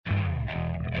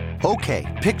Okay,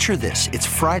 picture this. It's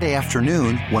Friday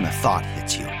afternoon when a thought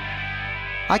hits you.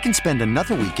 I can spend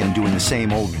another weekend doing the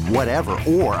same old whatever,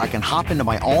 or I can hop into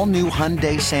my all-new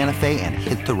Hyundai Santa Fe and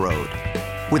hit the road.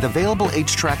 With available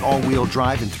H-Track all-wheel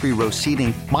drive and 3-row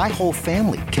seating, my whole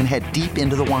family can head deep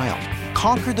into the wild.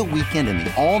 Conquer the weekend in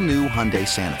the all-new Hyundai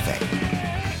Santa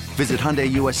Fe. Visit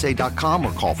HyundaiUSA.com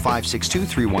or call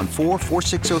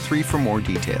 562-314-4603 for more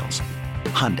details.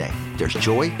 Hyundai, there's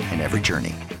joy in every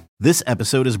journey. This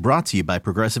episode is brought to you by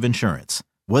Progressive Insurance.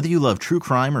 Whether you love true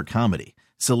crime or comedy,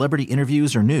 celebrity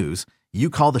interviews or news, you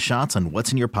call the shots on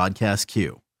what's in your podcast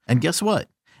queue. And guess what?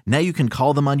 Now you can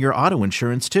call them on your auto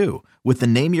insurance too with the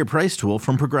Name Your Price tool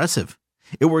from Progressive.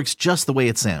 It works just the way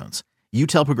it sounds. You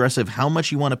tell Progressive how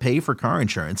much you want to pay for car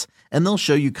insurance, and they'll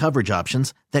show you coverage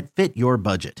options that fit your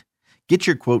budget. Get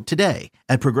your quote today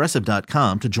at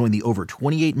Progressive.com to join the over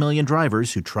 28 million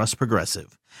drivers who trust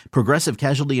Progressive. Progressive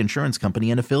Casualty Insurance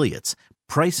Company and Affiliates.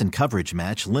 Price and coverage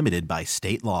match limited by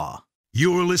state law.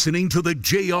 You're listening to the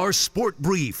JR Sport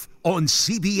Brief on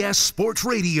CBS Sports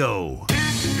Radio.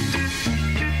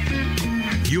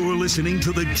 You're listening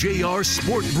to the JR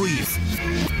Sport Brief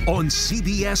on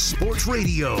CBS Sports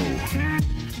Radio.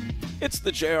 It's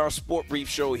the JR Sport Brief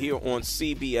show here on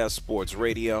CBS Sports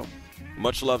Radio.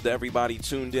 Much love to everybody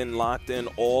tuned in, locked in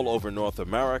all over North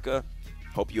America.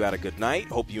 Hope you had a good night.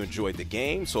 Hope you enjoyed the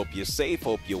games. Hope you're safe.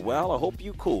 Hope you're well. I hope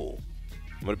you're cool.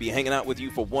 I'm going to be hanging out with you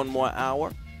for one more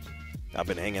hour. I've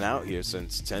been hanging out here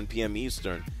since 10 p.m.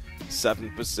 Eastern,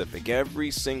 7 Pacific. Every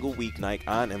single weeknight,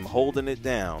 I am holding it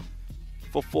down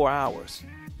for 4 hours.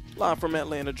 Live from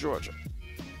Atlanta, Georgia.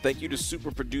 Thank you to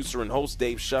super producer and host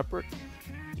Dave Shepard.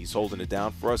 He's holding it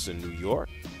down for us in New York.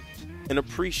 An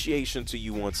appreciation to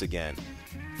you once again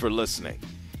for listening.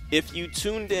 If you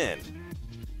tuned in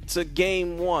to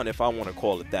game one, if I want to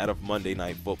call it that, of Monday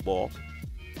Night Football,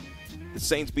 the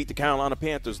Saints beat the Carolina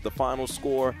Panthers. The final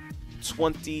score,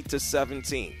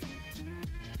 20-17.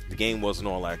 The game wasn't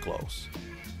all that close.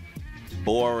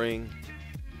 Boring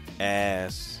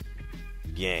ass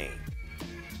game.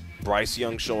 Bryce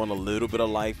Young showing a little bit of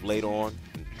life late on,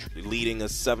 leading a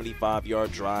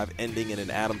 75-yard drive, ending in an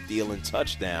Adam Thielen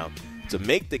touchdown to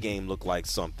make the game look like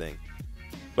something.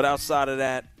 But outside of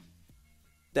that,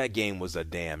 that game was a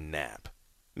damn nap.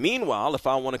 Meanwhile, if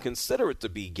I want to consider it to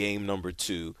be game number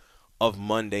 2 of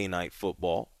Monday Night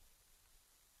Football,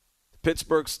 the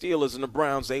Pittsburgh Steelers and the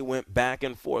Browns, they went back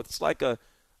and forth. It's like a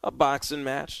boxing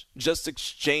match, just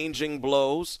exchanging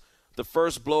blows. The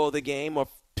first blow of the game, a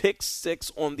pick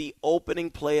 6 on the opening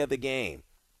play of the game.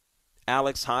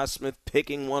 Alex Highsmith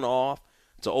picking one off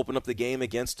to open up the game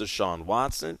against Deshaun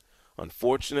Watson.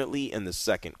 Unfortunately, in the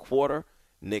second quarter,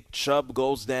 Nick Chubb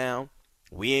goes down.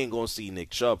 We ain't going to see Nick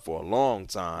Chubb for a long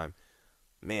time.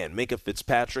 Man, Minka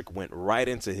Fitzpatrick went right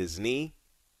into his knee,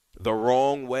 the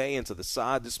wrong way, into the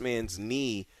side. This man's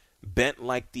knee bent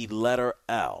like the letter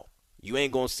L. You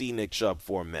ain't going to see Nick Chubb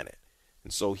for a minute.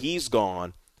 And so he's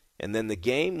gone. And then the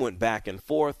game went back and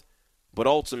forth. But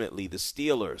ultimately, the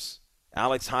Steelers,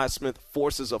 Alex Highsmith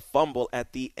forces a fumble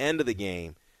at the end of the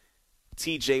game.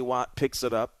 T.J. Watt picks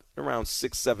it up around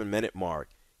 6-7 minute mark.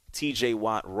 T.J.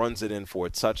 Watt runs it in for a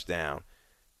touchdown.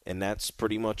 And that's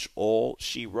pretty much all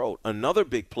she wrote. Another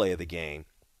big play of the game.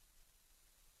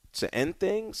 To end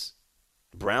things,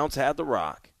 Browns had the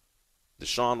rock.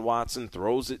 Deshaun Watson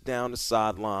throws it down the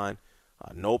sideline.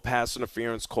 No pass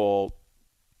interference called.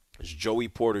 As Joey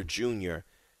Porter Jr.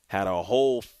 had a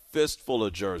whole fistful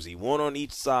of jersey, one on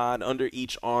each side, under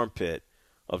each armpit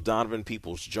of Donovan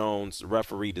Peoples-Jones. The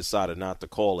referee decided not to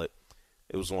call it.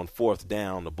 It was on 4th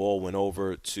down. The ball went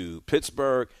over to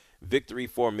Pittsburgh. Victory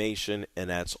formation,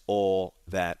 and that's all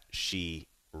that she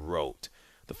wrote.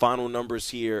 The final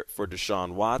numbers here for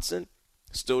Deshaun Watson,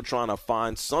 still trying to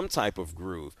find some type of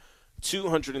groove.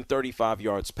 235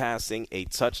 yards passing, a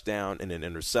touchdown, and an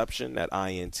interception. That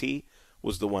INT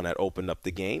was the one that opened up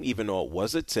the game, even though it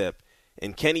was a tip.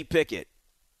 And Kenny Pickett,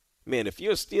 man, if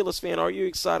you're a Steelers fan, are you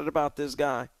excited about this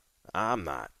guy? I'm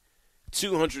not.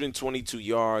 222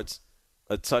 yards,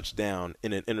 a touchdown,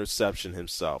 and an interception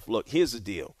himself. Look, here's the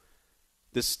deal.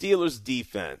 The Steelers'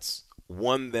 defense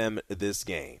won them this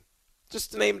game.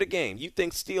 Just the name of the game. You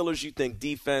think Steelers, you think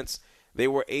defense. They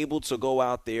were able to go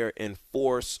out there and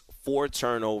force 4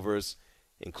 turnovers,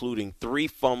 including 3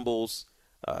 fumbles.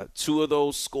 2 of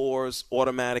those scores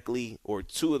automatically, or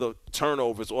 2 of the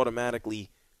turnovers automatically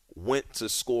went to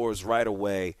scores right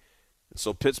away. And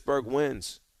so Pittsburgh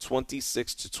wins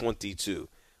 26-22.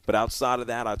 But outside of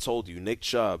that, I told you, Nick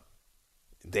Chubb,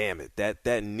 damn it,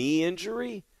 that knee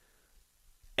injury,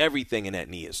 everything in that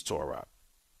knee is tore up.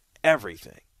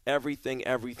 Everything.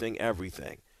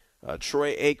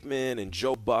 Troy Aikman and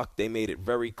Joe Buck, they made it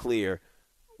very clear,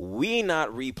 we not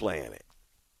replaying it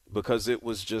because it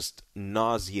was just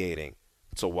nauseating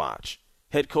to watch.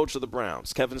 Head coach of the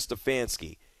Browns, Kevin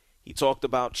Stefanski, he talked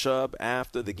about Chubb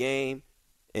after the game,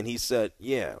 and he said,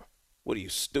 yeah, what are you,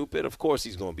 stupid? Of course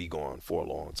he's going to be gone for a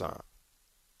long time.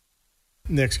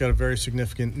 Nick's got a very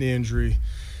significant knee injury,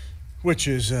 which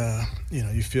is,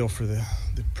 you feel for the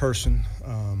person.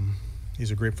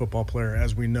 He's a great football player,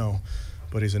 as we know,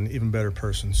 but he's an even better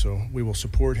person. So we will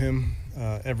support him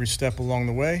every step along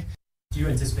the way. Do you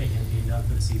anticipate him being done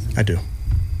for the season? I do.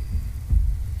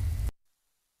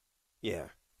 Yeah.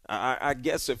 I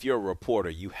guess if you're a reporter,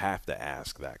 you have to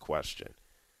ask that question.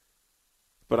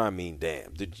 But, I mean,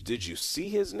 damn, did you see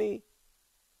his knee?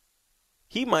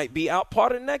 He might be out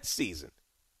part of next season.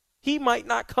 He might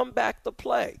not come back to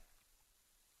play.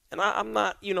 And I'm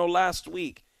not, last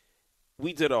week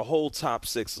we did a whole top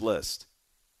 6 list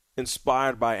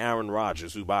inspired by Aaron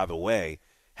Rodgers, who, by the way,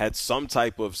 had some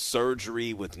type of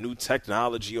surgery with new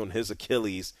technology on his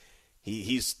Achilles.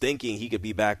 He's thinking he could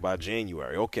be back by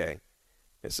January. Okay.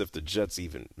 As if the Jets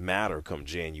even matter come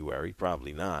January.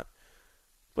 Probably not.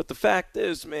 But the fact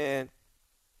is, man,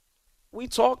 we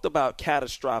talked about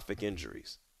catastrophic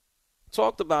injuries.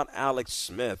 Talked about Alex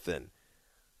Smith and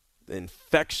the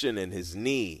infection in his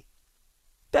knee.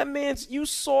 That man's, you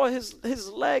saw his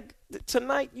leg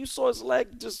tonight. You saw his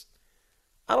leg just,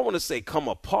 I don't want to say come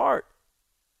apart.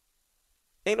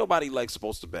 Ain't nobody leg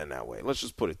supposed to bend that way. Let's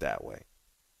just put it that way.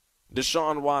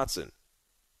 Deshaun Watson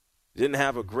didn't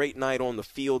have a great night on the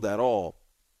field at all,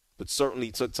 but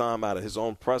certainly took time out of his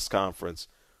own press conference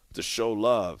to show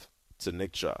love to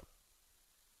Nick Chubb.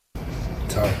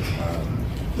 Tough.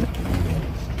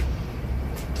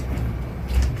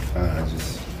 I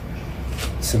just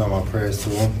sent all my prayers to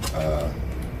him.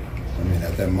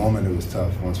 At that moment it was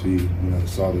tough. Once we,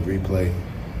 saw the replay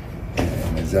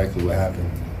and exactly what happened,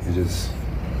 it just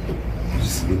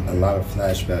a lot of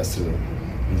flashbacks to,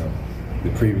 the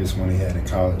previous one he had in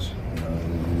college.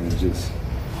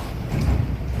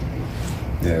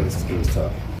 It was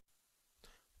tough.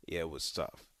 Yeah, it was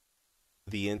tough.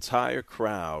 The entire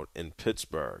crowd in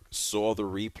Pittsburgh saw the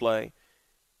replay,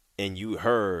 and you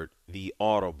heard the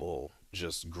audible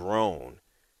just groan.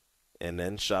 And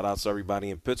then shout out to everybody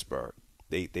in Pittsburgh.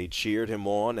 They cheered him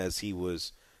on as he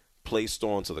was placed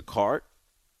onto the cart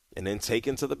and then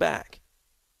taken to the back.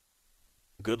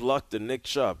 Good luck to Nick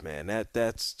Chubb, man.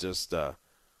 That's just a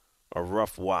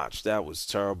rough watch. That was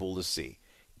terrible to see.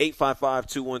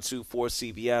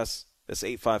 855-212-4CBS. That's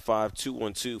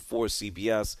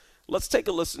 855-212-4CBS. Let's take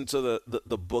a listen to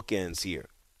the bookends here.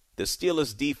 The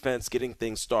Steelers defense getting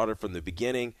things started from the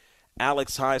beginning.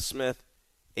 Alex Highsmith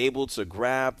able to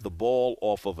grab the ball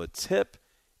off of a tip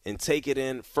and take it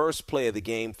in. First play of the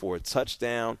game for a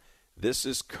touchdown. This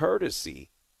is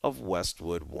courtesy of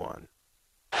Westwood One.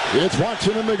 It's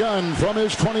Watson in the gun from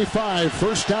his 25.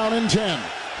 First down and 10.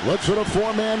 Looks at a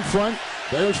 4-man front.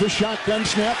 There's the shotgun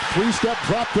snap. 3-step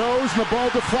drop throws, and the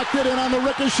ball deflected, and on the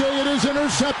ricochet it is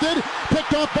intercepted.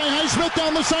 Picked off by Highsmith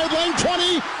down the sideline.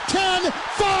 20, 10,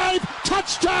 5,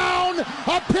 touchdown!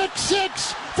 A pick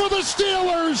 6 for the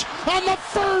Steelers on the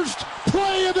first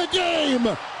play of the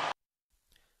game.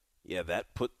 Yeah,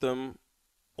 that put them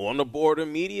on the board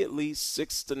immediately,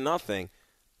 6-0.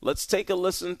 Let's take a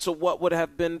listen to what would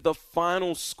have been the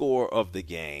final score of the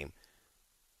game.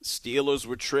 Steelers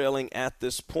were trailing at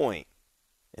this point.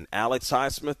 And Alex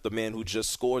Highsmith, the man who just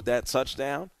scored that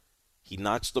touchdown, he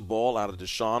knocks the ball out of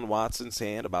Deshaun Watson's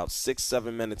hand, about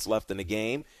 6-7 minutes left in the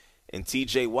game, and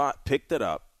T.J. Watt picked it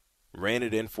up, ran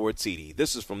it in for a TD.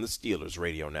 This is from the Steelers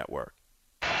Radio Network.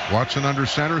 Watson under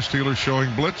center, Steelers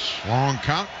showing blitz, long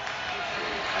count.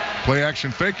 Play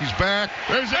action fake, he's back.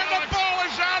 And the ball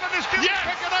is out, and the Steelers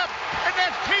pick it up, and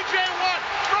that's T.J. Watt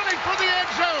running for the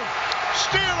end zone.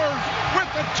 Steelers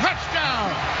with the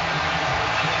touchdown.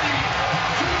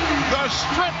 The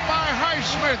strip by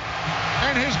Highsmith,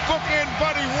 and his bookend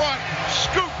buddy Watt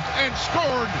scooped and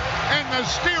scored, and the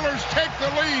Steelers take the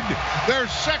lead. Their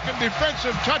second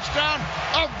defensive touchdown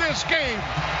of this game.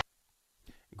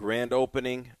 Grand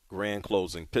opening, grand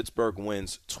closing. Pittsburgh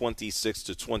wins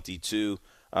 26-22.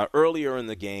 Earlier in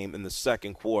the game, in the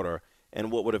second quarter,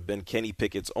 and what would have been Kenny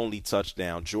Pickett's only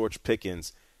touchdown, George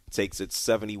Pickens takes it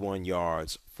 71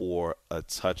 yards for a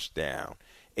touchdown.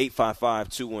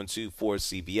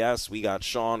 855-212-4CBS. We got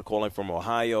Sean calling from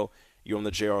Ohio. You're on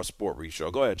the JR SportBrief Show.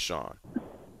 Go ahead, Sean.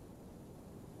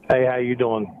 Hey, how you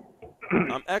doing?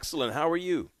 I'm excellent. How are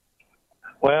you?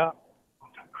 Well,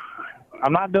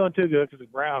 I'm not doing too good because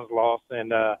the Browns lost,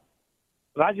 and but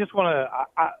I just want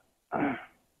to.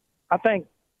 I think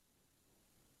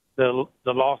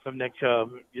the loss of Nick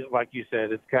Chubb, like you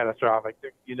said, it's catastrophic.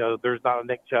 There's not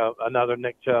another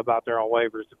Nick Chubb out there on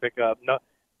waivers to pick up. No,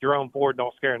 Jerome Ford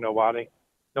don't scare nobody.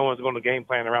 No one's going to game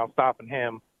plan around stopping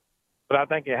him. But I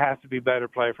think it has to be better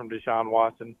play from Deshaun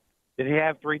Watson. Did he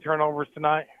have 3 turnovers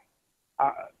tonight?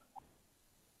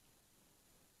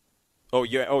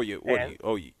 You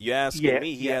asking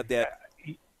me? He had that.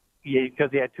 Yeah, because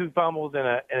he had 2 fumbles and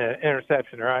an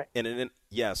interception, right?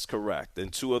 Yes, correct.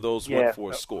 And 2 of those went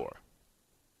for a score.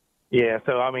 Yeah,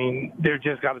 so, I mean, there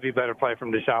just got to be better play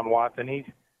from Deshaun Watson. He's,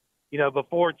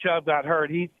 before Chubb got hurt,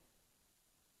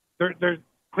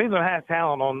 Cleveland has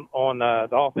talent on the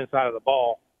offense side of the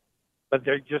ball, but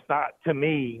they're just not, to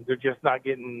me, they're just not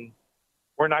getting –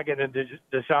 we're not getting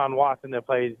a Deshaun Watson that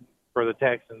plays for the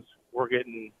Texans. We're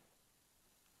getting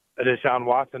a Deshaun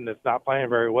Watson that's not playing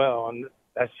very well, and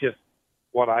that's just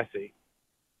what I see.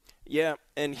 Yeah,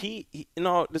 and he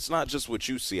it's not just what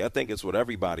you see. I think it's what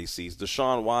everybody sees.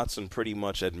 Deshaun Watson pretty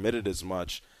much admitted as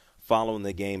much following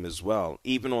the game as well.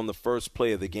 Even on the first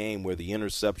play of the game where the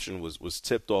interception was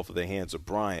tipped off of the hands of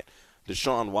Bryant,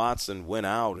 Deshaun Watson went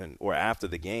out or after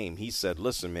the game, he said,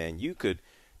 "Listen, man, you could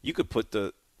put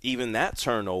even that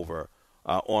turnover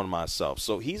on myself."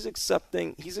 So he's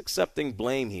accepting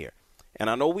blame here. And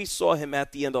I know we saw him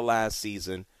at the end of last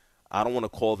season. I don't want to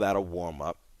call that a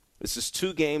warm-up. This is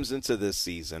 2 games into this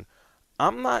season.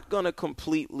 I'm not going to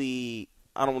completely,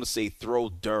 I don't want to say throw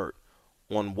dirt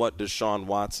on what Deshaun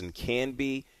Watson can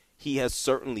be. He has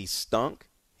certainly stunk.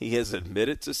 He has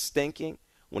admitted to stinking.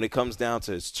 When it comes down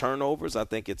to his turnovers, I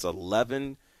think it's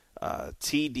 11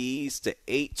 TDs to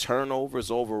 8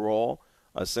 turnovers overall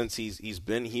since he's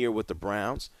been here with the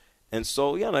Browns. And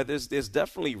so, there's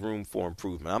definitely room for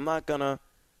improvement. I'm not gonna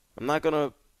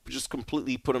just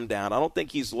completely put him down. I don't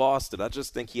think he's lost it. I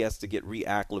just think he has to get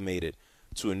reacclimated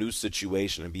to a new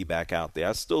situation and be back out there.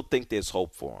 I still think there's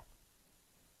hope for him.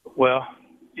 Well,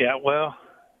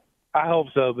 I hope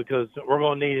so, because we're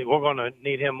going to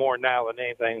need him more now than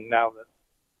anything.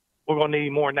 We're going to need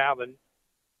him more now than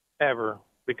ever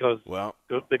because of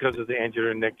the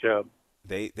injury of Nick Chubb.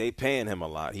 They paying him a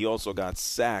lot. He also got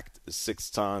sacked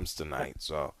 6 times tonight,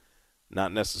 so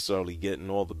not necessarily getting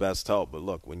all the best help. But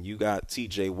look, when you got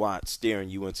T.J. Watt staring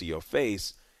you into your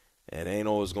face, it ain't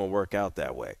always going to work out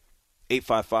that way.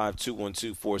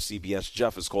 855-212-4CBS.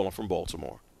 Jeff is calling from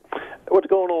Baltimore. What's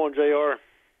going on, JR?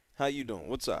 How you doing?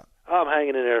 What's up? I'm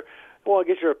hanging in there. I want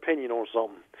to get your opinion on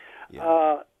something.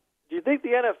 Yeah. Do you think the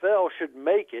NFL should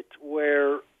make it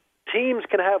where teams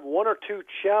can have 1 or 2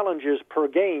 challenges per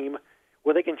game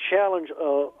where they can challenge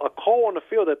a call on the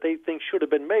field that they think should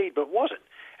have been made but wasn't?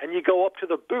 And you go up to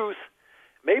the booth,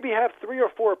 maybe have 3 or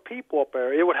 4 people up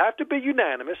there. It would have to be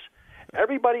unanimous.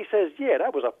 Everybody says, yeah,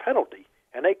 that was a penalty.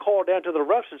 And they call down to the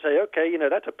refs and say, okay,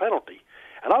 that's a penalty.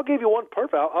 And I'll give you one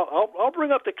perfect. I'll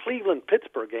bring up the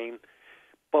Cleveland-Pittsburgh game,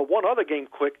 but one other game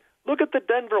quick. Look at the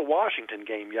Denver-Washington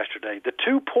game yesterday, the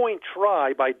 2-point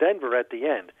try by Denver at the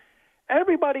end.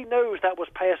 Everybody knows that was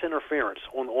pass interference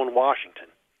on Washington,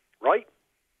 right?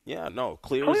 Yeah, no,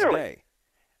 clear as day.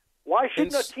 Why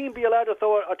shouldn't a team be allowed to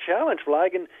throw a challenge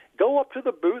flag and go up to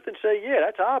the booth and say, yeah,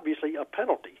 that's obviously a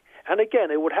penalty? And again,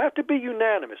 it would have to be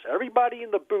unanimous. Everybody in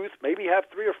the booth, maybe have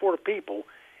 3 or 4 people.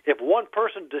 If one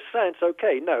person dissents,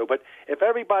 okay, no. But if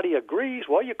everybody agrees,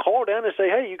 well, you call down and say,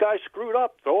 hey, you guys screwed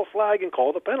up, throw a flag and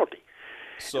call the penalty.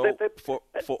 So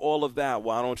for all of that,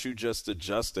 why don't you just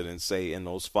adjust it and say in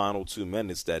those final 2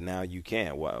 minutes that now you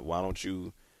can? Why don't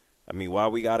you – why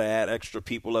we got to add extra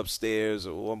people upstairs?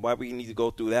 Or why we need to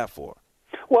go through that for?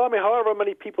 Well, however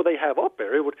many people they have up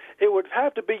there, it would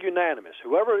have to be unanimous.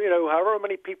 However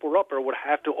many people are up there would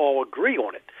have to all agree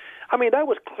on it. That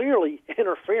was clearly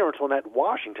interference on that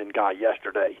Washington guy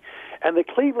yesterday. And the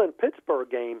Cleveland-Pittsburgh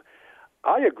game,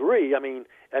 I agree.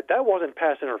 That wasn't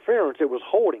pass interference. It was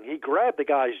holding. He grabbed the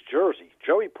guy's jersey.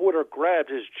 Joey Porter grabbed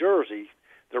his jersey,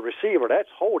 the receiver. That's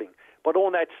holding. But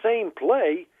on that same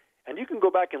play, and you can go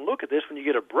back and look at this when you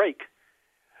get a break,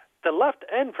 the left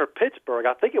end for Pittsburgh,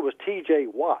 I think it was T.J.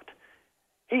 Watt,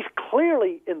 he's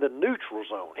clearly in the neutral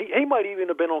zone. He might even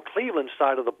have been on Cleveland's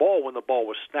side of the ball when the ball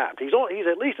was snapped. He's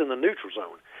at least in the neutral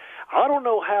zone. I don't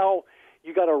know how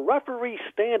you got a referee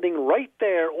standing right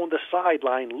there on the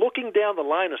sideline looking down the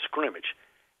line of scrimmage.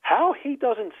 How he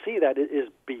doesn't see that is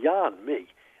beyond me.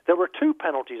 There were 2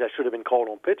 penalties that should have been called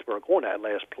on Pittsburgh on that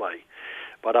last play.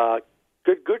 But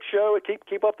good show.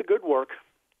 Keep up the good work.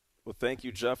 Well, thank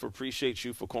you, Jeff. Appreciate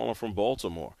you for calling from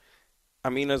Baltimore.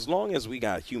 As long as we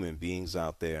got human beings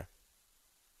out there,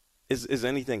 is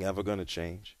anything ever going to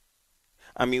change?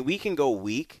 We can go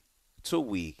week to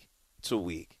week to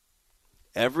week.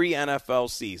 Every NFL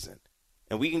season,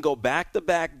 And we can go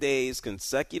back-to-back days,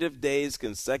 consecutive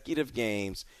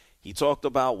games. He talked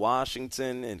about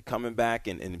Washington and coming back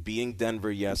and beating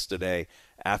Denver yesterday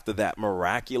after that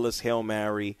miraculous Hail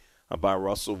Mary by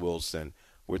Russell Wilson.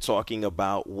 We're talking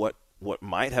about what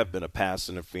might have been a pass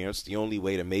interference. The only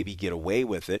way to maybe get away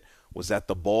with it was that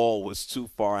the ball was too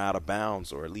far out of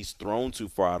bounds, or at least thrown too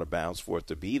far out of bounds for it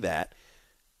to be that.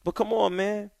 But come on,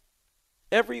 man.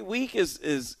 Every week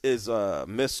is a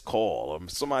missed call or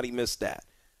somebody missed that.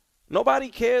 Nobody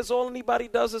cares. All anybody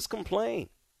does is complain.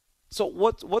 So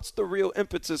what's the real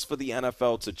impetus for the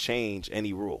NFL to change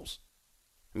any rules?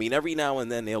 I mean, every now and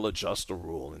then they'll adjust a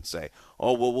rule and say,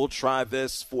 oh, well, we'll try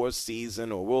this for a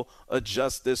season, or we'll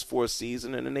adjust this for a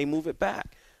season, and then they move it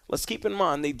back. Let's keep in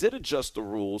mind they did adjust the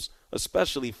rules,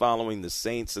 especially following the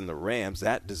Saints and the Rams,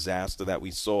 that disaster that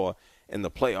we saw in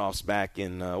the playoffs back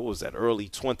in, early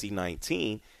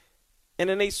 2019. And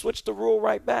then they switched the rule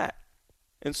right back.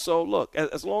 And so, look,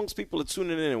 as long as people are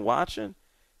tuning in and watching,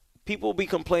 people will be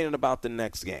complaining about the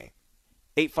next game.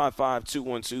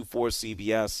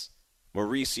 855-212-4CBS.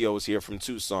 Mauricio is here from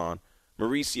Tucson.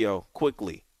 Mauricio,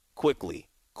 quickly.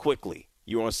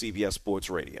 You're on CBS Sports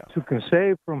Radio. You can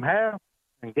save from hell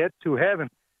and get to heaven.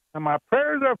 And my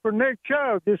prayers are for Nick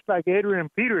Chubb, just like Adrian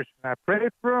Peterson. I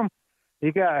prayed for him.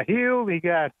 He got healed. He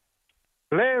got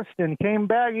blessed and came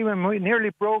back, even nearly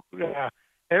broke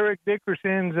Eric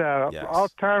Dickerson's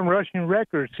all-time rushing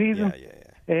record season.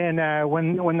 And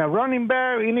when the running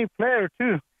back, any player,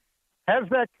 too, has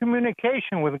that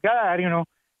communication with God,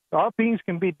 all things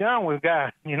can be done with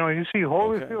God. You see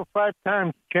Holyfield,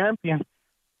 5-time champion,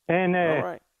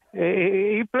 and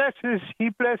he blesses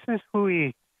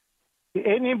who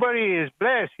anybody is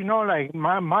blessed. Like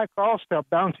Mike Allstott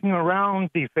bouncing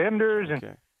around defenders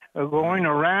and going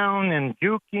around and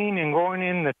juking and going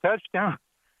in the touchdown.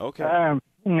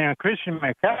 Christian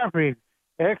McCaffrey,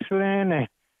 excellent.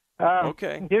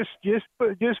 Just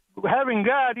having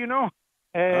God,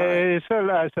 it's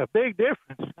a big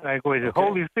difference. Like with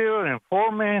Holyfield and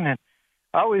Foreman, and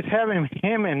always having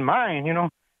him in mind,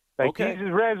 Jesus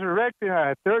resurrected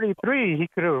at 33, he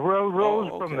could have rose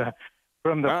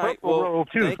from the purple robe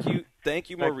too. Thank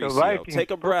you, Mauricio.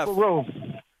 Take a breath.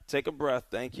 Thank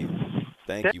you,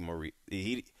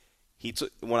 Mauricio. He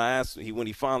took when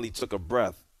he finally took a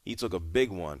breath, he took a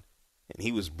big one, and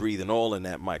he was breathing all in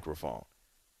that microphone.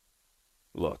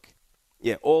 Look,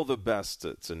 all the best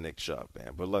to Nick Chubb,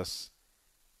 man. But let's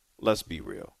be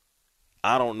real.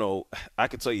 I don't know. I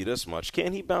can tell you this much.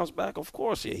 Can he bounce back? Of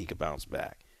course, he can bounce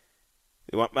back.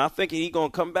 Am I thinking he's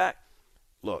going to come back?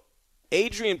 Look,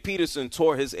 Adrian Peterson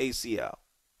tore his ACL.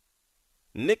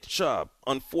 Nick Chubb,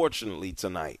 unfortunately,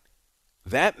 tonight,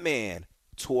 that man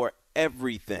tore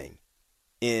everything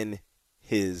in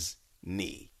his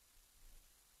knee.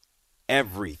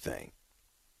 Everything.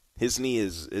 His knee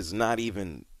is not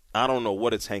even, I don't know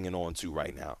what it's hanging on to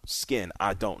right now. Skin,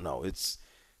 I don't know.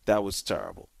 That was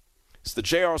terrible. It's the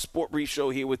JR Sport Brief Show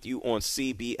here with you on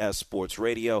CBS Sports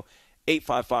Radio.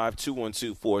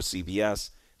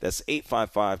 855-212-4CBS. That's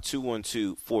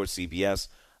 855-212-4CBS.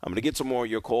 I'm going to get to more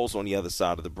of your calls on the other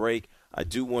side of the break. I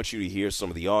do want you to hear some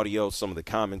of the audio, some of the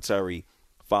commentary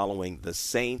following the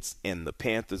Saints and the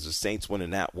Panthers. The Saints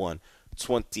winning that one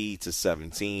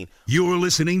 20-17. You're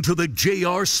listening to the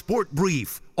JR Sport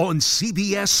Brief on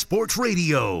CBS Sports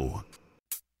Radio.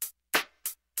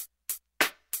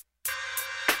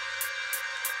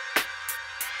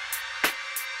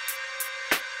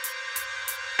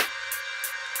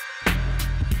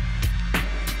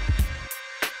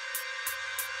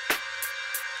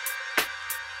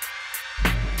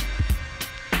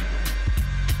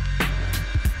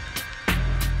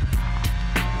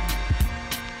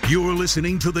 You're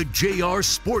listening to the JR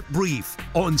Sport Brief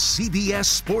on CBS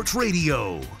Sports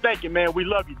Radio. Thank you, man. We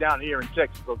love you down here in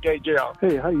Texas, okay, JR?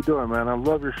 Hey, how you doing, man? I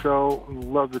love your show.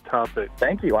 Love the topic.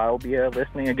 Thank you. I will be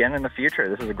listening again in the future.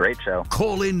 This is a great show.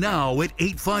 Call in now at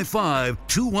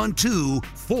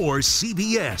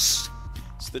 855-212-4CBS.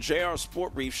 It's the JR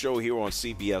Sport Brief Show here on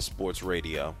CBS Sports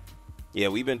Radio. Yeah,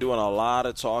 we've been doing a lot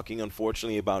of talking,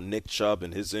 unfortunately, about Nick Chubb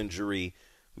and his injury.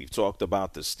 We've talked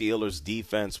about the Steelers'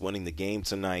 defense winning the game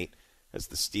tonight as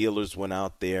the Steelers went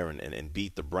out there and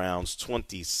beat the Browns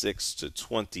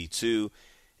 26-22.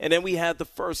 And then we had the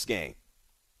first game.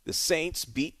 The Saints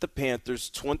beat the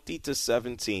Panthers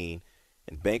 20-17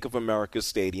 in Bank of America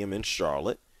Stadium in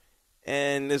Charlotte.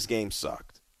 And this game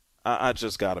sucked. I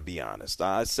just got to be honest.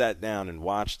 I sat down and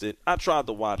watched it. I tried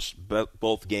to watch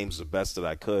both games the best that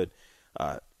I could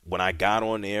when I got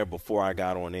on air, before I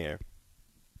got on air.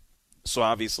 So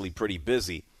obviously pretty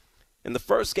busy. And the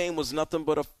first game was nothing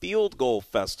but a field goal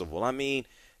festival. I mean,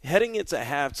 heading into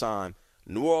halftime,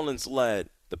 New Orleans led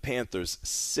the Panthers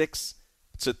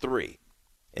 6-3.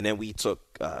 And then we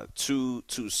took two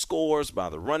scores by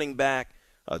the running back,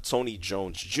 Tony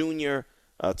Jones Jr.,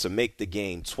 to make the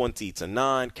game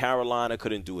 20-9. Carolina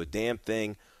couldn't do a damn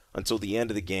thing until the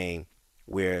end of the game,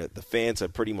 where the fans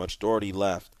had pretty much already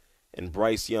left, and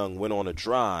Bryce Young went on a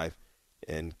drive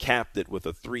and capped it with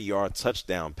a 3-yard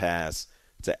touchdown pass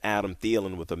to Adam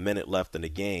Thielen with a minute left in the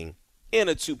game and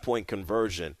a 2-point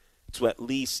conversion to at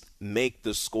least make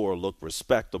the score look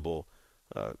respectable.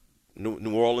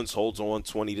 New Orleans holds on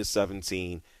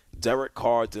 20-17. Derek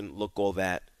Carr didn't look all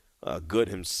that good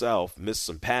himself. Missed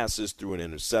some passes, threw an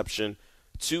interception,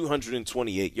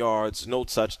 228 yards, no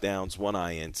touchdowns, 1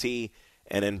 INT.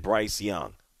 And then Bryce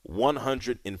Young,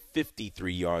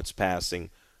 153 yards passing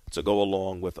to go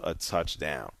along with a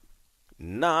touchdown.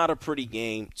 Not a pretty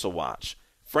game to watch.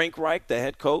 Frank Reich, the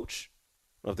head coach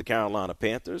of the Carolina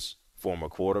Panthers, former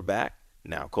quarterback,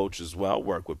 now coach as well,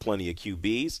 worked with plenty of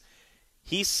QBs.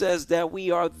 He says that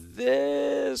we are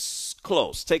this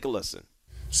close. Take a listen.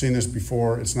 Seen this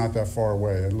before. It's not that far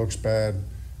away. It looks bad,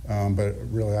 but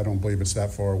really I don't believe it's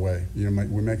that far away. You know,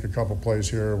 we make a couple plays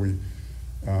here, we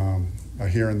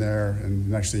here and there, and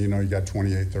next thing you know, you got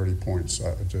 28, 30 points.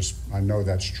 I know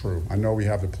that's true. I know we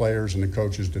have the players and the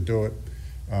coaches to do it.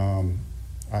 I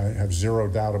have zero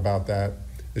doubt about that.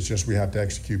 It's just we have to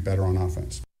execute better on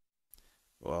offense.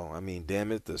 Well, I mean,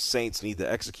 damn it, the Saints need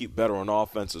to execute better on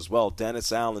offense as well.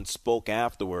 Dennis Allen spoke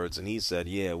afterwards, and he said,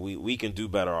 yeah, we can do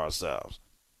better ourselves.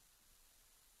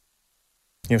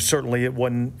 You know, certainly it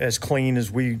wasn't as clean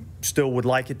as we still would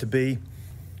like it to be,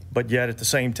 but yet at the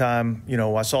same time, you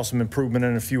know, I saw some improvement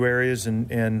in a few areas,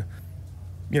 and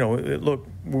you know, look,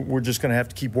 we're just going to have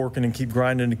to keep working and keep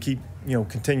grinding to keep, you know,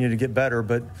 continue to get better.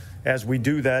 But as we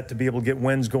do that, to be able to get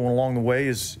wins going along the way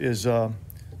is a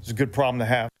good problem to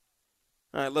have.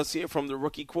 All right, let's hear from the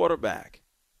rookie quarterback.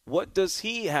 What does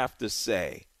he have to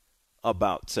say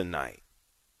about tonight?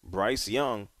 Bryce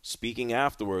Young speaking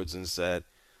afterwards and said,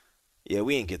 yeah,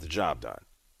 we ain't get the job done.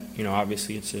 You know,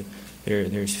 obviously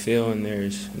there's feel and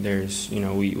there's you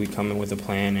know, we come in with a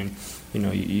plan, and you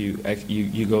know,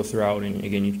 you go throughout, and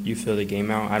again you feel the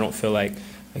game out. I don't feel like,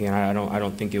 again, I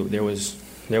don't think there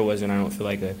wasn't, I don't feel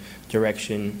like a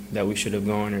direction that we should have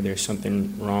gone, or there's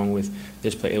something wrong with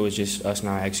this play. It was just us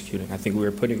not executing. I think we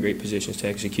were put in great positions to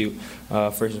execute.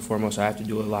 First and foremost, I have to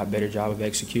do a lot better job of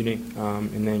executing.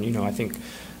 And then, you know, I think,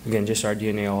 again, just our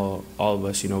DNA, all of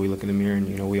us, you know, we look in the mirror and,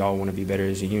 you know, we all want to be better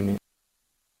as a unit.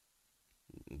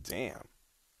 Damn.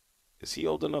 Is he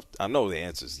old enough? I know the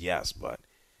answer is yes, but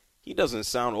he doesn't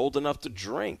sound old enough to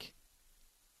drink.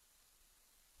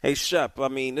 Hey, Shep, I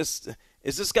mean, is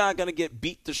this guy going to get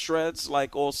beat to shreds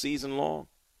like all season long?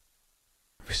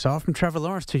 We saw it from Trevor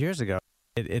Lawrence 2 years ago.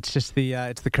 It's just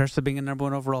the curse of being a number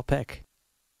 1 overall pick.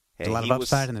 There's a lot of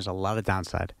upside and there's a lot of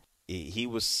downside. He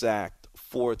was sacked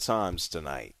 4 times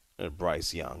tonight,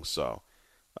 Bryce Young. So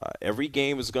every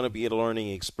game is going to be a learning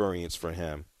experience for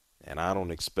him, and I don't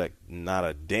expect not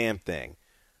a damn thing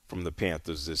from the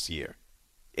Panthers this year.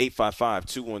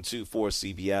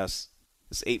 855-212-4CBS.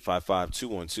 It's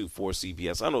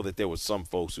 855-212-4CBS. I know that there were some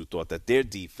folks who thought that their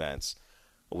defense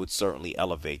would certainly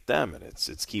elevate them, and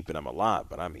it's keeping them alive.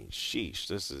 But, I mean, sheesh,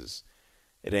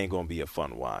 it ain't going to be a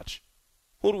fun watch.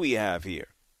 Who do we have here?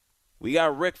 We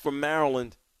got Rick from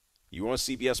Maryland. You're on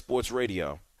CBS Sports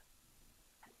Radio.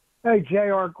 Hey,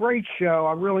 JR, great show.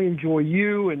 I really enjoy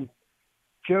you and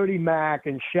Jody Mack,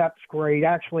 and Shep's great.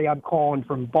 Actually, I'm calling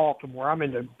from Baltimore. I'm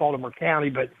in Baltimore County,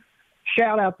 but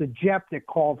shout out to Jeff that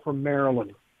called from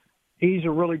Maryland. He's a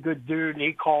really good dude, and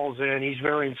he calls in. He's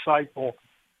very insightful.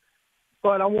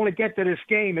 But I want to get to this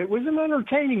game. It was an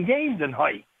entertaining game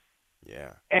tonight.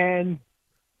 Yeah. And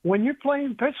when you're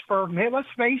playing Pittsburgh, man, let's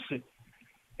face it,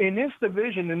 in this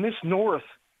division, in this North,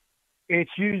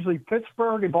 it's usually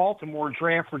Pittsburgh and Baltimore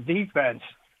draft for defense.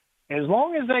 As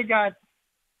long as they got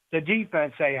the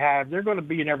defense they have, they're going to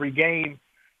be in every game.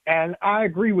 And I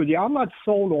agree with you. I'm not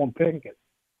sold on Pickett,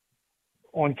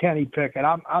 on Kenny Pickett.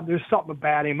 There's something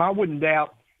about him. I wouldn't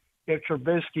doubt if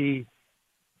Trubisky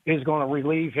is going to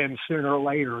relieve him sooner or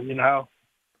later, you know?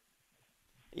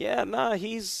 Yeah, nah,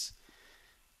 he's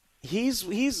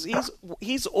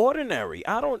ordinary.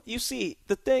 You see,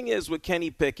 the thing is with Kenny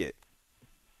Pickett,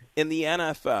 in the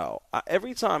NFL,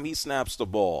 every time he snaps the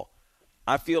ball,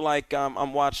 I feel like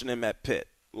I'm watching him at Pitt.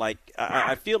 Like,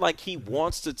 I feel like he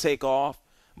wants to take off,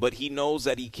 but he knows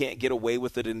that he can't get away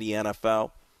with it in the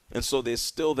NFL. And so there's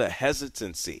still the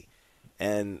hesitancy.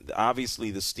 And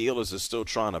obviously the Steelers are still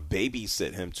trying to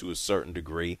babysit him to a certain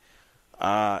degree.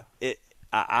 I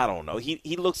don't know.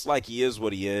 He looks like he is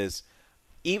what he is.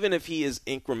 Even if he is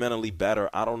incrementally better,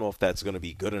 I don't know if that's going to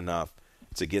be good enough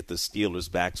to get the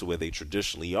Steelers back to where they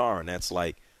traditionally are, and that's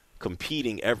like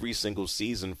competing every single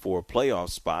season for a playoff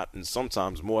spot, and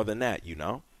sometimes more than that, you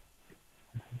know?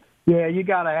 Yeah, you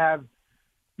got to have,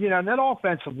 that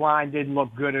offensive line didn't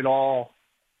look good at all,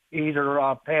 either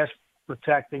pass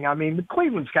protecting. I mean,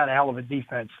 Cleveland's got a hell of a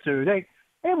defense, too.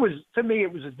 To me,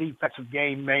 it was a defensive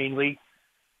game mainly,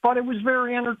 but it was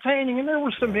very entertaining, and there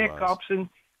were some hiccups, and,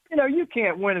 you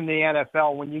can't win in the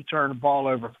NFL when you turn the ball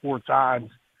over 4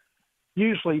 times.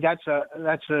 Usually that's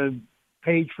a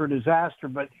page for disaster,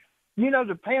 but,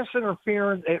 the pass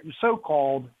interference, it was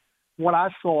so-called, what I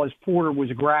saw is Porter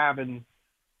was grabbing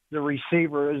the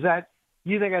receiver.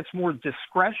 You think that's more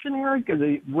discretionary because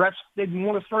the refs didn't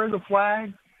want to throw the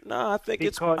flag? No, I think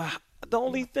it's the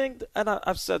only thing, and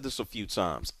I've said this a few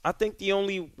times, I think the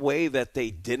only way that they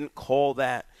didn't call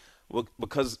that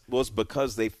was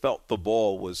because they felt the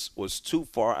ball was too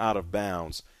far out of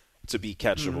bounds to be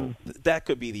catchable. Mm-hmm. That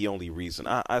could be the only reason.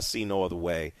 I see no other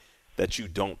way that you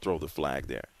don't throw the flag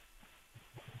there.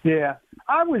 Yeah.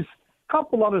 A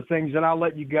couple other things, and I'll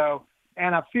let you go.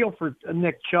 And I feel for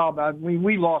Nick Chubb. I mean,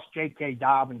 we lost J.K.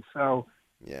 Dobbins, so,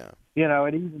 yeah,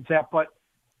 it evens out. But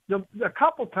a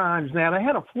couple times now, they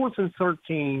had a 4th and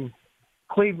 13,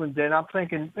 Cleveland did. I'm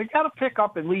thinking they got to pick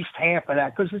up at least half of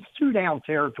that because it's 2-down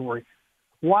territory.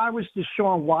 Why was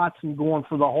Deshaun Watson going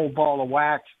for the whole ball of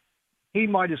wax? He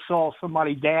might have saw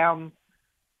somebody down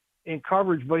in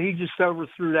coverage, but he just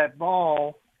overthrew that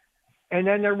ball. And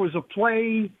then there was a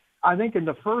play, I think, in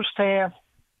the first half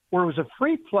where it was a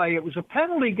free play. It was a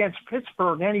penalty against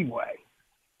Pittsburgh anyway.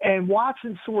 And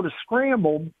Watson sort of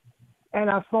scrambled, and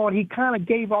I thought he kind of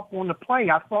gave up on the play.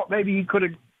 I thought maybe he could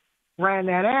have ran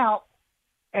that out,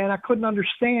 and I couldn't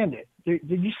understand it.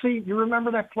 Did you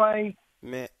remember that play?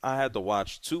 Man, I had to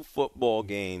watch 2 football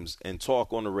games and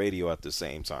talk on the radio at the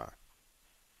same time.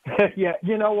 Yeah,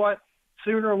 you know what?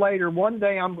 Sooner or later, one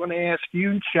day I'm going to ask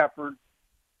you, Shepard,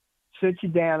 sit you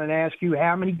down and ask you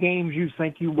how many games you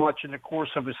think you watch in the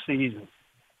course of a season.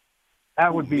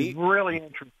 That would be really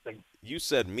interesting. You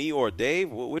said me or Dave?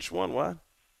 Which one? What?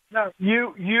 No,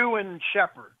 you and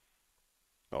Shepard.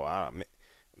 Oh,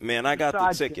 man, I got the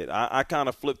ticket. I kind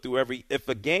of flip through if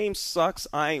a game sucks,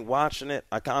 I ain't watching it.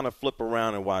 I kind of flip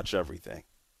around and watch everything.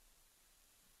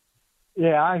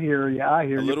 Yeah, I hear you. A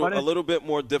little bit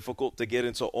more difficult to get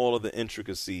into all of the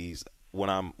intricacies when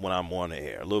I'm on the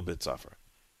air. A little bit tougher.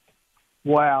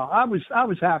 Wow, I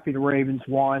was happy the Ravens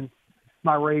won.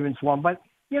 My Ravens won, but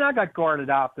I got guarded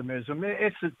optimism.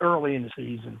 It's early in the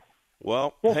season.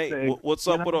 Well, hey, what's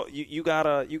up with you?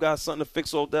 Got something to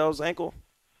fix Odell's ankle?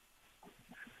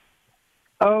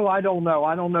 Oh, I don't know.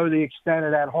 I don't know the extent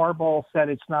of that. Harbaugh said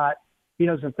it's not. He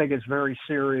doesn't think it's very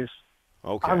serious.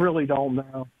 Okay. I really don't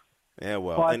know. Yeah,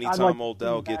 well, anytime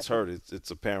Odell gets hurt,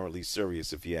 it's apparently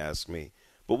serious, if you ask me.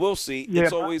 But we'll see. Yeah,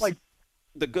 it's always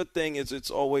the good thing is it's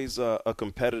always a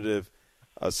competitive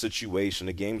situation.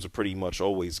 The games are pretty much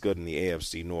always good in the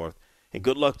AFC North. And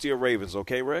good luck to your Ravens,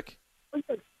 okay, Rick?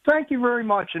 Thank you very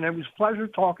much, and it was a pleasure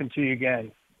talking to you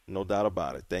again. No doubt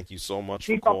about it. Thank you so much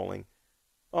for calling.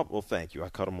 Oh, well, thank you. I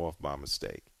cut him off by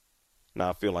mistake.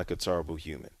 Now I feel like a terrible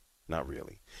human. Not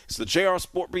really. It's the JR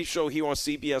Sport Brief Show here on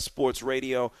CBS Sports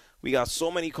Radio. We got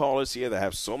so many callers here that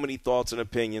have so many thoughts and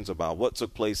opinions about what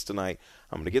took place tonight.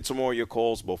 I'm going to get some more of your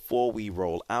calls before we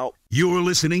roll out. You're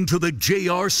listening to the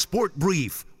JR Sport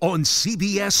Brief on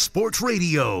CBS Sports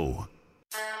Radio.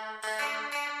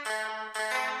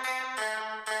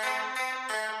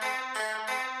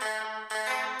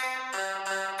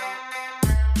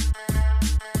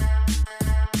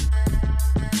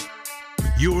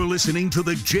 You're listening to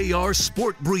the JR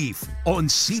Sport Brief on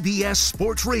CBS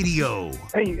Sports Radio.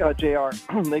 Hey, JR.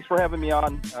 Thanks for having me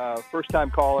on.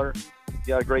 First-time caller. You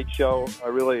got a great show. I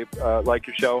really like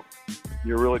your show.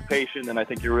 You're really patient, and I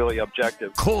think you're really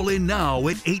objective. Call in now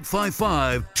at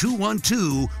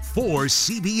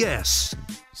 855-212-4CBS.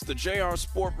 It's the JR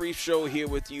Sport Brief Show here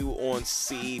with you on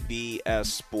CBS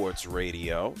Sports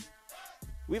Radio.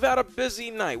 We've had a busy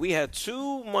night. We had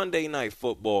 2 Monday night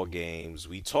football games.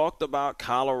 We talked about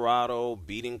Colorado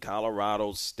beating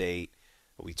Colorado State.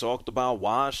 We talked about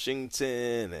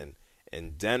Washington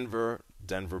and Denver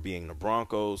being the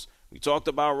Broncos. We talked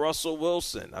about Russell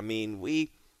Wilson. I mean,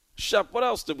 Shep, what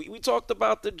else did we? We talked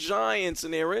about the Giants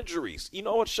and their injuries. You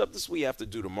know what, Shep, this we have to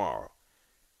do tomorrow.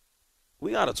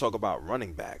 We got to talk about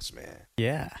running backs, man.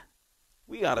 Yeah.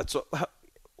 We got to talk.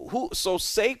 So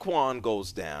Saquon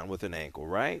goes down with an ankle,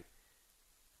 right?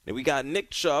 And we got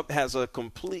Nick Chubb has a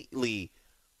completely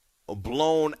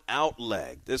blown out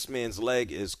leg. This man's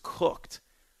leg is cooked.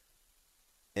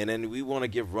 And then we want to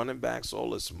give running backs all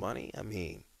this money? I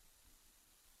mean,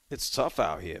 it's tough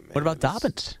out here, man. What about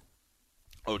Dobbins?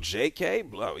 Oh, J.K.?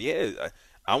 Oh, yeah.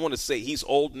 I want to say he's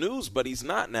old news, but he's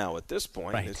not now at this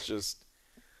point. Right. It's just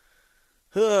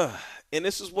and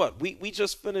this is what? We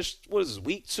just finished, what is this,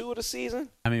 week 2 of the season?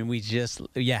 I mean,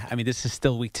 this is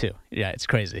still week 2. Yeah, it's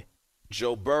crazy.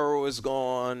 Joe Burrow is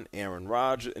gone, Aaron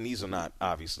Rodgers, and these are not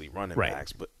obviously running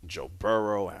backs, but Joe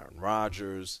Burrow, Aaron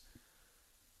Rodgers.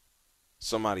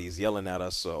 Somebody is yelling at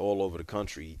us all over the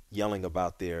country, yelling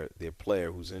about their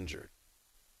player who's injured.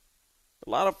 A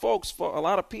lot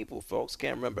of people, folks,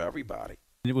 can't remember everybody.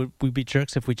 Would we be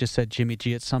jerks if we just said Jimmy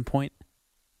G at some point?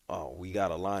 Oh, we got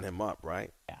to line him up,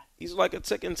 right? Yeah. He's like a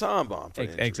ticking time bomb for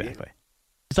injury. Exactly.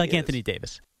 It's like Anthony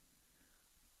Davis.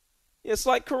 It's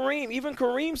like Kareem. Even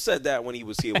Kareem said that when he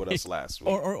was here with us last week.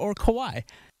 Or Kawhi.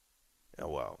 Yeah,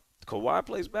 well, Kawhi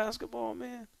plays basketball,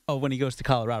 man. Oh, when he goes to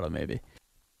Colorado, maybe.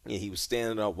 Yeah, he was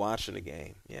standing up watching the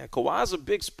game. Yeah, Kawhi's a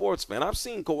big sports fan. I've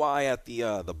seen Kawhi at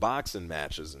the boxing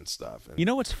matches and stuff. And you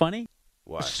know what's funny?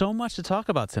 What? There's so much to talk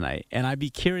about tonight, and I'd be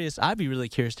really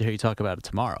curious to hear you talk about it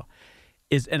tomorrow.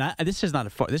 This is not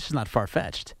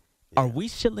far-fetched. Yeah. Are we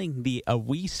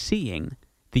seeing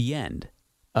the end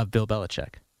of Bill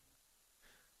Belichick?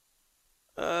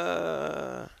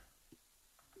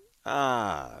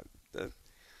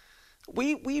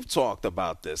 We've talked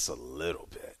about this a little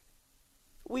bit.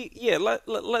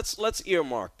 Let's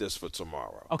earmark this for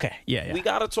tomorrow. Okay, yeah. We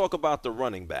got to talk about the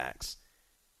running backs,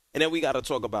 and then we got to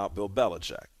talk about Bill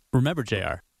Belichick. Remember,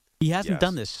 JR, he hasn't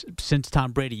done this since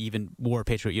Tom Brady even wore a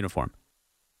Patriot uniform.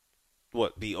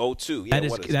 What, the 02? Yeah,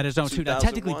 that is 02. Now,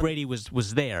 technically, Brady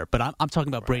was there, but I'm talking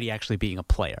about Brady actually being a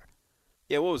player.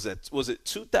 Yeah, what was that? Was it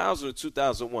 2000 or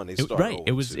 2001? They started. Right.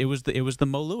 It was the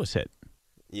Mo Lewis hit.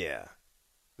 Yeah,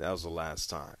 that was the last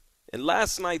time. And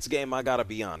last night's game, I gotta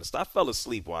be honest, I fell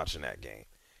asleep watching that game.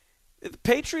 The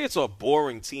Patriots are a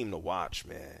boring team to watch,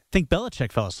 man. I think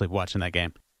Belichick fell asleep watching that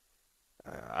game.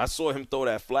 I saw him throw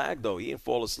that flag though. He didn't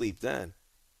fall asleep then.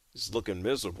 He's looking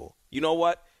miserable. You know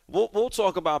what? We'll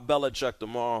talk about Belichick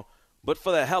tomorrow, but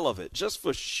for the hell of it, just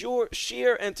for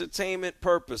sheer entertainment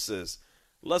purposes,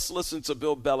 let's listen to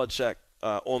Bill Belichick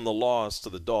on the loss to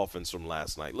the Dolphins from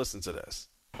last night. Listen to this.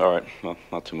 All right. Well,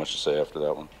 not too much to say after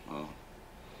that one.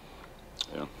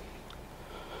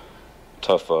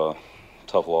 Tough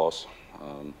loss.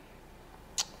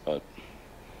 But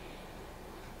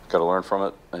got to learn from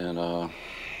it and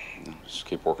just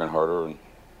keep working harder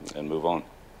and move on.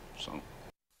 So.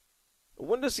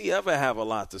 When does he ever have a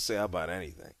lot to say about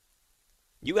anything?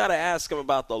 You got to ask him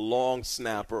about the long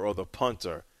snapper or the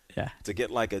punter to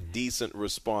get like a decent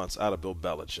response out of Bill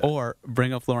Belichick. Or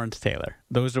bring up Lawrence Taylor.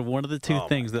 Those are one of the two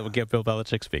things that will get Bill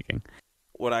Belichick speaking.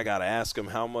 What, I got to ask him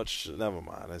how much? Never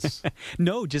mind.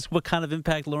 No, just what kind of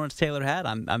impact Lawrence Taylor had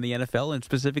on the NFL and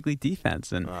specifically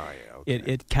defense. And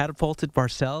it catapulted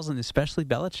Parcells and especially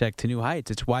Belichick to new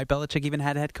heights. It's why Belichick even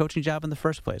had a head coaching job in the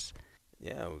first place.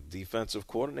 Yeah, defensive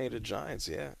coordinator Giants.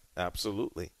 Yeah,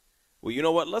 absolutely. Well, you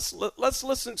know what? Let's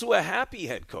listen to a happy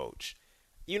head coach.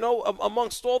 You know,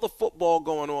 amongst all the football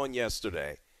going on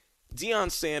yesterday,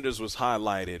 Deion Sanders was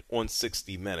highlighted on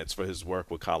 60 Minutes for his work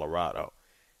with Colorado.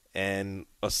 And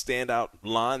a standout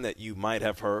line that you might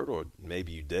have heard, or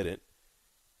maybe you didn't,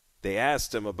 they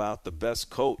asked him about the best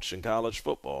coach in college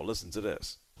football. Listen to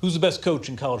this. Who's the best coach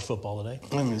in college football today?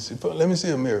 Let me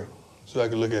see a mirror so I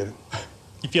can look at it.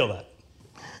 You feel that?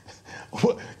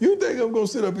 What, you think I'm going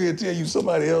to sit up here and tell you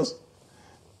somebody else?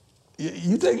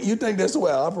 You think that's the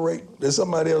way I operate? That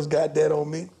somebody else got that on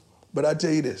me? But I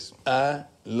tell you this, I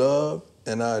love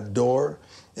and I adore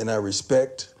and I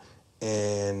respect,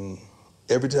 and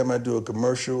every time I do a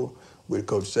commercial with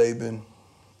Coach Saban,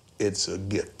 it's a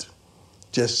gift.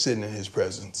 Just sitting in his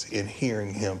presence and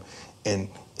hearing him and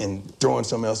throwing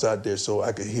something else out there so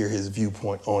I could hear his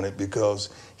viewpoint on it, because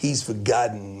he's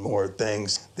forgotten more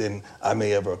things than I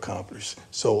may ever accomplish.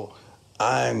 So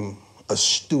I'm a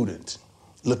student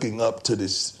looking up to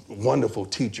this wonderful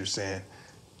teacher saying,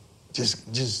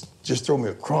 just throw me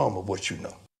a crumb of what you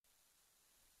know.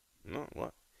 No,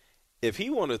 what? If he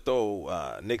want to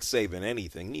throw Nick Saban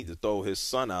anything, he need to throw his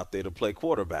son out there to play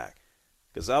quarterback,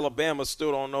 because Alabama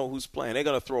still don't know who's playing. They're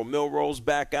going to throw Milrose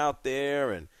back out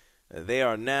there, and they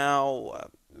are now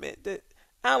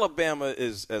Alabama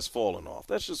has fallen off.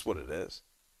 That's just what it is.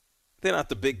 They're not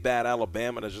the big bad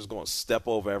Alabama that's just going to step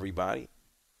over everybody.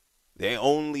 They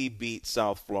only beat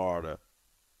South Florida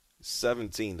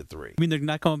 17-3. I mean, they're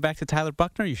not going back to Tyler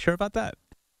Buchner? Are you sure about that?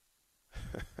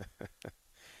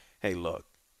 Hey, look.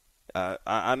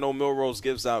 I know Milrose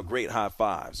gives out great high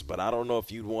fives, but I don't know if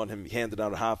you'd want him handing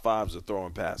out high fives or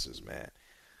throwing passes, man.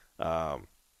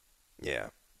 Yeah.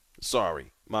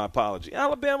 Sorry. My apology.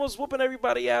 Alabama's whooping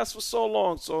everybody's ass for so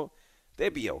long, so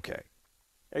they'd be okay.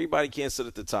 Everybody can't sit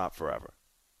at the top forever.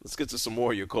 Let's get to some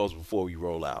more of your calls before we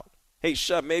roll out. Hey,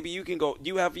 Shep, maybe you can go.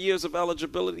 You have years of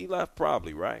eligibility left?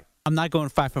 Probably, right? I'm not going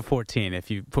 5 for 14 if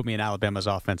you put me in Alabama's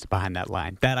offense behind that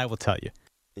line. That I will tell you.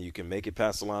 And you can make it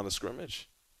past the line of scrimmage?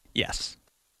 Yes.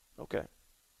 Okay.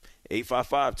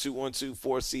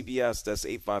 855-212-4CBS. That's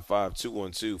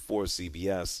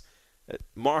 855-212-4CBS.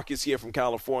 Mark is here from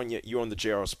California. You're on the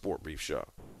JR Sport Brief Show.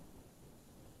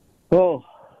 Well,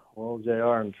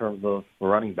 JR, in terms of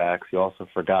running backs, you also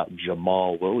forgot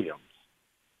Jamal Williams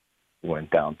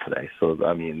went down today. So,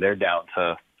 I mean, they're down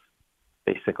to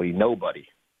basically nobody.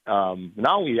 Not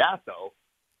only that, though,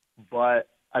 but,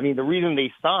 I mean, the reason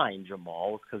they signed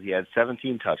Jamal was because he had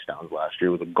 17 touchdowns last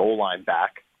year, was a goal line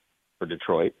back for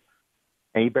Detroit,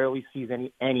 and he barely sees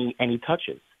any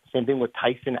touches. Same thing with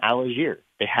Tyson Algier.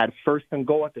 They had first and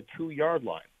goal at the 2-yard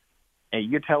line. And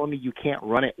you're telling me you can't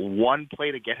run it one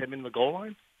play to get him in the goal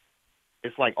line?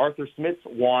 It's like Arthur Smith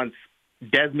wants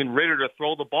Desmond Ridder to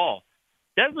throw the ball.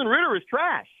 Desmond Ridder is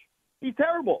trash. He's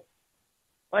terrible.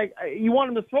 Like, you want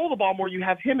him to throw the ball more, you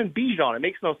have him and Bijan. It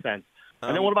makes no sense.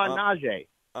 And then what about Najee?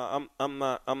 I'm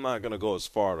not going to go as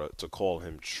far to call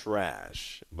him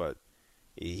trash, but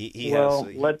he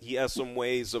has some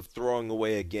ways of throwing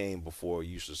away a game before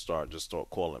you should start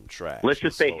calling him trash. Let's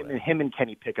just say him and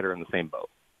Kenny Pickett are in the same boat.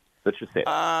 Let's just say it.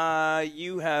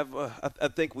 You have. I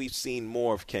think we've seen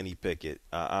more of Kenny Pickett.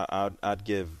 I'd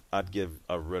give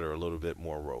Ridder a little bit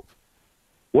more rope.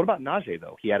 What about Najee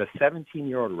though? He had a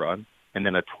 17-yard run and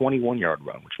then a 21-yard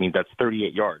run, which means that's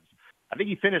 38 yards. I think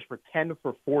he finished for 10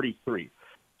 for 43.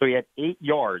 So he had 8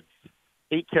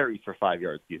 carries for 5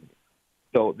 yards. Excuse me.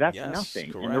 So that's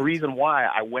nothing. Correct. And the reason why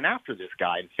I went after this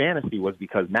guy in fantasy was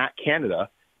because Matt Canada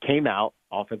came out,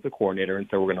 offensive coordinator, and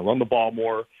said we're going to run the ball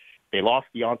more. They lost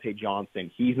Deontay Johnson.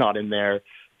 He's not in there.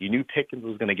 You knew Pickens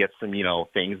was going to get some,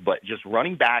 things. But just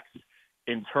running backs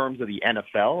in terms of the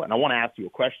NFL, and I want to ask you a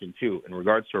question, too, in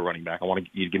regards to a running back. I want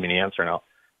you to give me an answer, and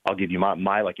I'll give you my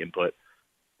input.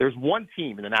 There's one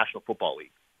team in the National Football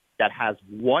League that has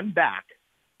one back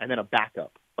and then a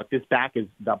backup. But this back is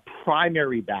the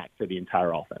primary back for the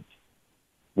entire offense.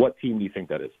 What team do you think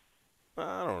that is?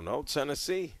 I don't know.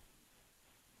 Tennessee.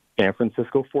 San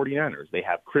Francisco 49ers. They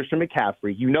have Christian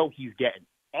McCaffrey. He's getting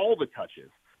all the touches.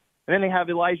 And then they have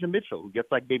Elijah Mitchell, who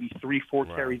gets like maybe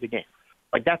 3-4 carries a game.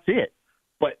 Like, that's it.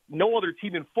 But no other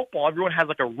team in football, everyone has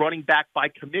like a running back by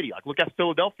committee. Like, look at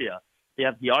Philadelphia. They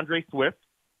have DeAndre Swift,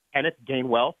 Kenneth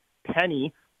Gainwell,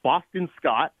 Penny, Boston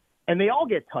Scott, and they all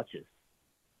get touches.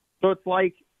 So it's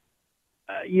like,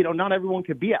 not everyone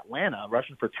could be Atlanta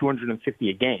rushing for 250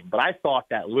 a game. But I thought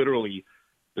that literally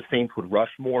the Saints would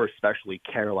rush more, especially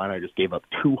Carolina just gave up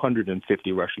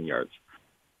 250 rushing yards.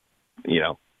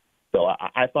 So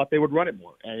I thought they would run it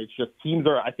more. And it's just teams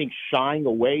are, I think, shying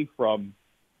away from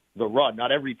the run.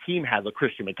 Not every team has a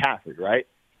Christian McCaffrey, right?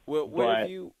 Well,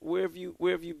 where have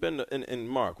you been? And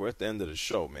Mark, we're at the end of the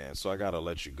show, man, so I got to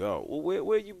let you go. Well,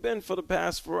 where you been for the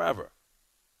past forever?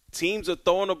 Teams are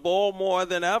throwing the ball more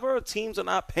than ever. Teams are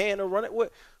not paying to run it.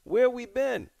 Where we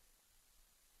been?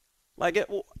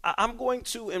 I'm going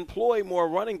to employ more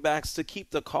running backs to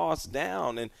keep the costs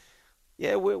down. And,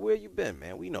 where you been,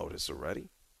 man? We know this already.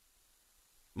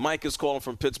 Mike is calling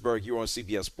from Pittsburgh. You're on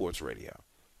CBS Sports Radio.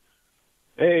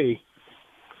 Hey,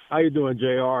 how you doing,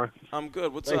 JR? I'm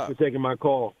good. What's Thanks up? for taking my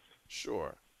call.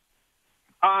 Sure.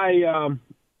 I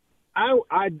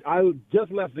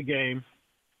just left the game,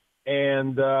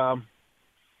 and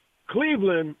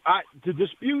Cleveland. To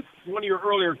dispute one of your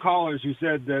earlier callers who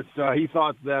said that he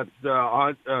thought that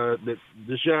that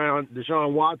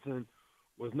Deshaun Watson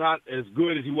was not as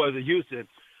good as he was at Houston.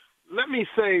 Let me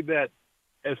say that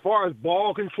as far as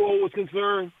ball control was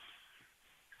concerned,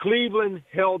 Cleveland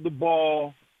held the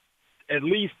ball at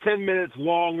least 10 minutes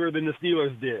longer than the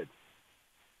Steelers did.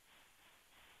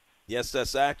 Yes,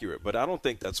 that's accurate, but I don't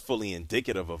think that's fully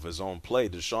indicative of his own play.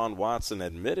 Deshaun Watson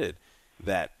admitted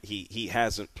that he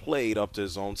hasn't played up to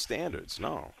his own standards.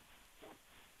 No.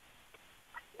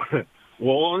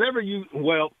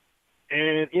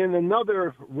 And in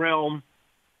another realm,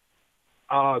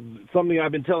 something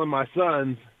I've been telling my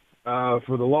sons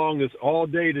for the longest, all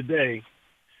day today,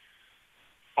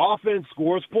 offense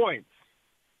scores points,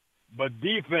 but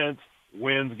defense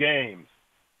wins games.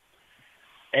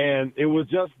 And it was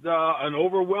just an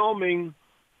overwhelming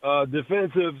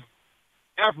defensive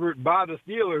effort by the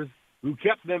Steelers who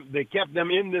kept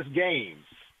them in this game.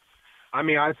 I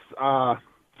mean,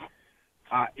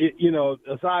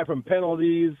 aside from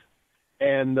penalties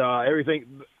and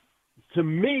everything, to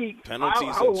me,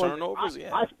 penalties and turnovers.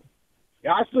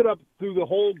 I stood up through the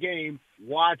whole game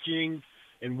watching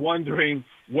and wondering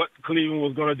what Cleveland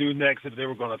was going to do next, if they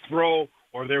were going to throw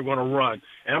or they're going to run.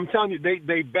 And I'm telling you,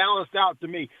 they balanced out to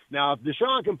me. Now, if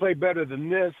Deshaun can play better than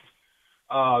this,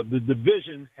 the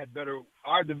division had better.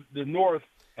 The North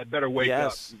had better wake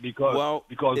up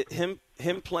because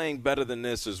him playing better than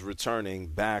this is returning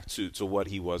back to what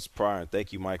he was prior. And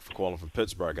thank you, Mike, for calling from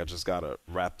Pittsburgh. I just got to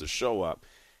wrap the show up.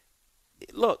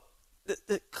 Look,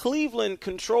 the Cleveland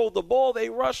controlled the ball. They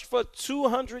rushed for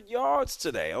 200 yards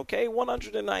today, okay?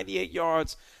 198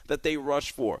 yards that they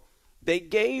rushed for. They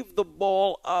gave the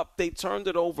ball up. They turned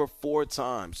it over 4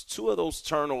 times. 2 of those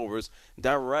turnovers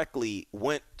directly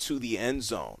went to the end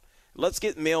zone. Let's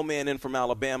get Mailman in from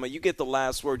Alabama. You get the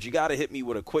last word. You got to hit me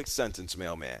with a quick sentence,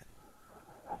 Mailman.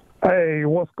 Hey,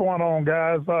 what's going on,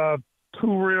 guys?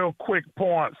 2 real quick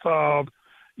points.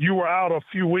 You were out a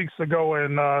few weeks ago,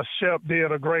 and Shep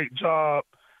did a great job.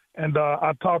 And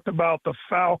I talked about the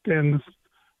Falcons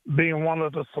being one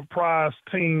of the surprise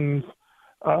teams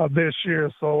this year.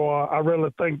 So I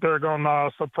really think they're going to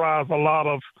surprise a lot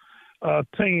of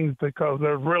teams because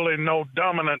there's really no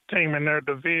dominant team in their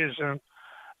division.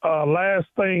 Last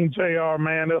thing, JR,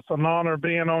 man, it's an honor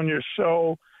being on your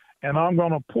show, and I'm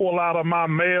going to pull out of my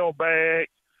mailbag.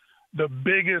 The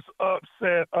biggest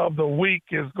upset of the week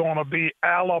is going to be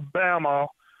Alabama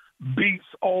beats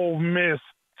Ole Miss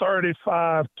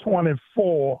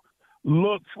 35-24.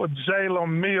 Look for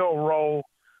Jalen Milroe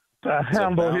to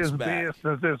handle his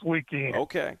business this weekend.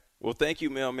 Okay. Well, thank you,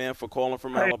 Mailman, for calling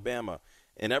from Alabama.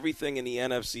 And everything in the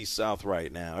NFC South right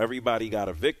now, everybody got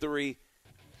a victory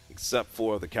except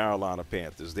for the Carolina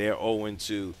Panthers. They're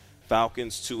 0-2.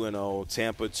 Falcons 2-0.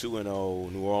 Tampa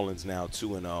 2-0. New Orleans now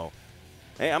 2-0.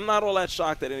 Hey, I'm not all that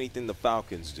shocked at anything the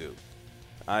Falcons do.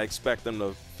 I expect them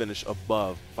to finish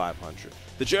above 500.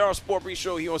 The JR Sport Brief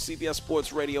Show here on CBS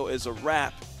Sports Radio is a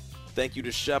wrap. Thank you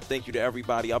to Shep. Thank you to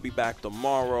everybody. I'll be back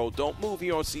tomorrow. Don't move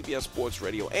here on CBS Sports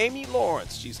Radio. Amy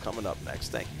Lawrence, she's coming up next.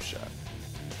 Thank you, Shep.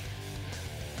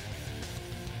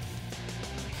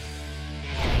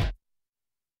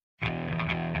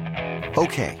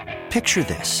 Okay, picture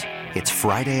this. It's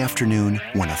Friday afternoon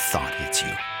when a thought hits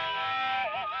you.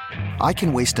 I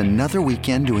can waste another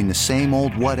weekend doing the same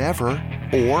old whatever,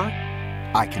 or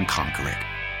I can conquer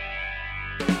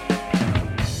it.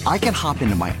 I can hop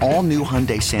into my all-new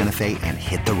Hyundai Santa Fe and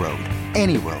hit the road.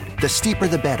 Any road. The steeper,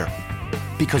 the better.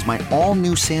 Because my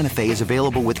all-new Santa Fe is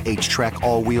available with H-Track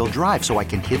all-wheel drive, so I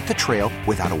can hit the trail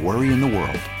without a worry in the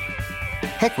world.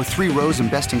 Heck, with 3 rows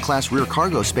and best-in-class rear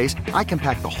cargo space, I can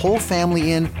pack the whole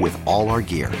family in with all our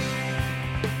gear.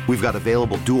 We've got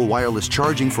available dual wireless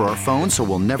charging for our phones, so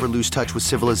we'll never lose touch with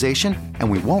civilization, and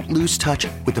we won't lose touch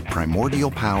with the primordial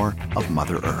power of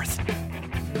Mother Earth.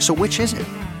 So which is it?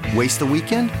 Waste the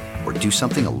weekend or do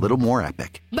something a little more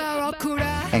epic?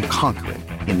 And conquer it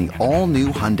in the all-new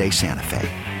Hyundai Santa Fe.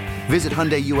 Visit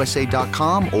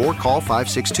HyundaiUSA.com or call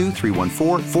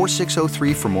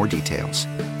 562-314-4603 for more details.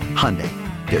 Hyundai,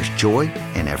 there's joy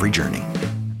in every journey.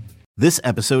 This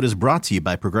episode is brought to you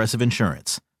by Progressive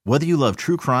Insurance. Whether you love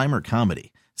true crime or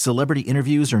comedy, celebrity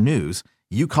interviews or news,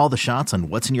 you call the shots on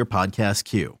what's in your podcast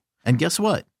queue. And guess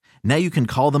what? Now you can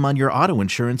call them on your auto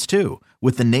insurance too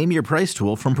with the Name Your Price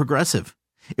tool from Progressive.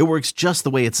 It works just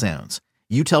the way it sounds.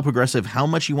 You tell Progressive how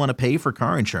much you want to pay for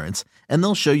car insurance, and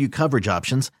they'll show you coverage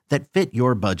options that fit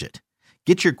your budget.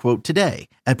 Get your quote today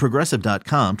at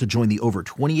Progressive.com to join the over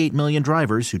 28 million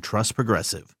drivers who trust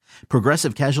Progressive.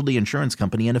 Progressive Casualty Insurance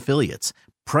Company and Affiliates.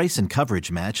 Price and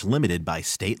coverage match limited by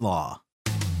state law.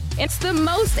 It's the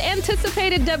most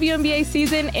anticipated WNBA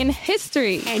season in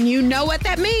history. And you know what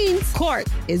that means. Court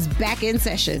is back in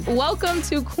session. Welcome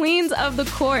to Queens of the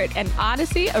Court, an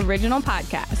Odyssey original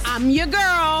podcast. I'm your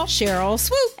girl, Cheryl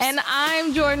Swoops. And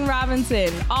I'm Jordan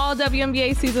Robinson. All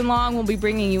WNBA season long, we'll be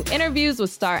bringing you interviews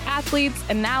with star athletes,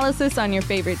 analysis on your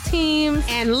favorite teams,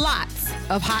 and lots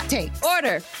of hot takes.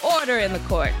 Order in the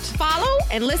court. Follow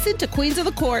and listen to Queens of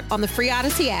the Court on the free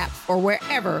Odyssey app or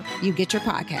wherever you get your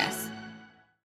podcasts.